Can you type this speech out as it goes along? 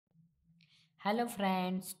Hello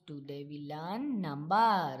friends, today we learn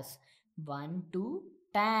numbers 1 to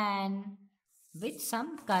 10 with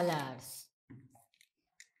some colors.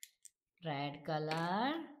 Red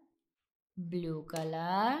color, blue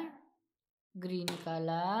color, green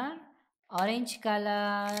color, orange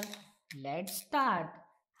color. Let's start.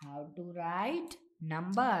 How to write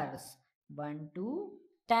numbers 1 to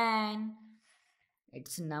 10.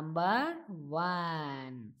 It's number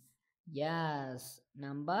 1. Yes,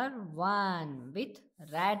 number 1 with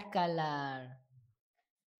red color.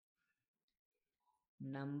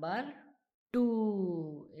 Number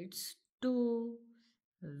 2. It's 2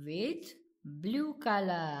 with blue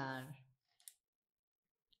color.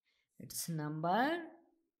 It's number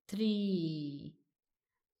 3.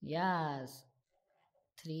 Yes,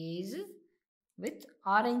 3 is with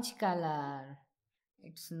orange color.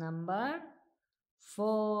 It's number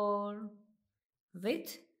 4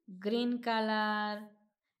 with green color.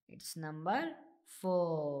 It's number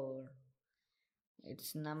 4.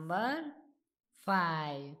 It's number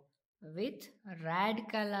 5 with red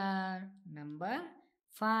color. Number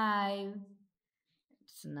 5.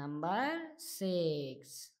 It's number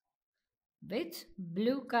 6 with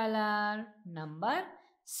blue color. Number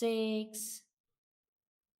 6.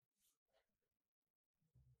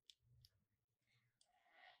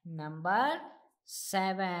 Number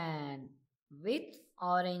 7 with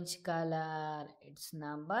orange color. It's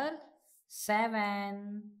number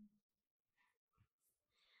 7.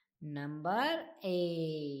 Number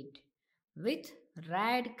 8 with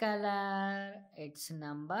red color. It's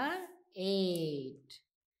number 8.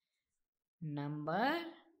 Number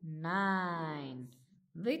 9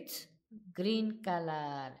 with green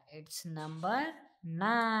color. It's number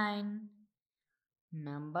 9.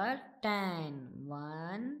 Number 10,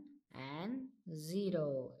 1 and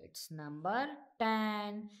 0. It's number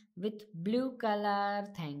 10 with blue color.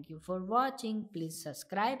 Thank you for watching. Please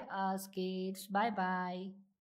subscribe us kids. Bye bye.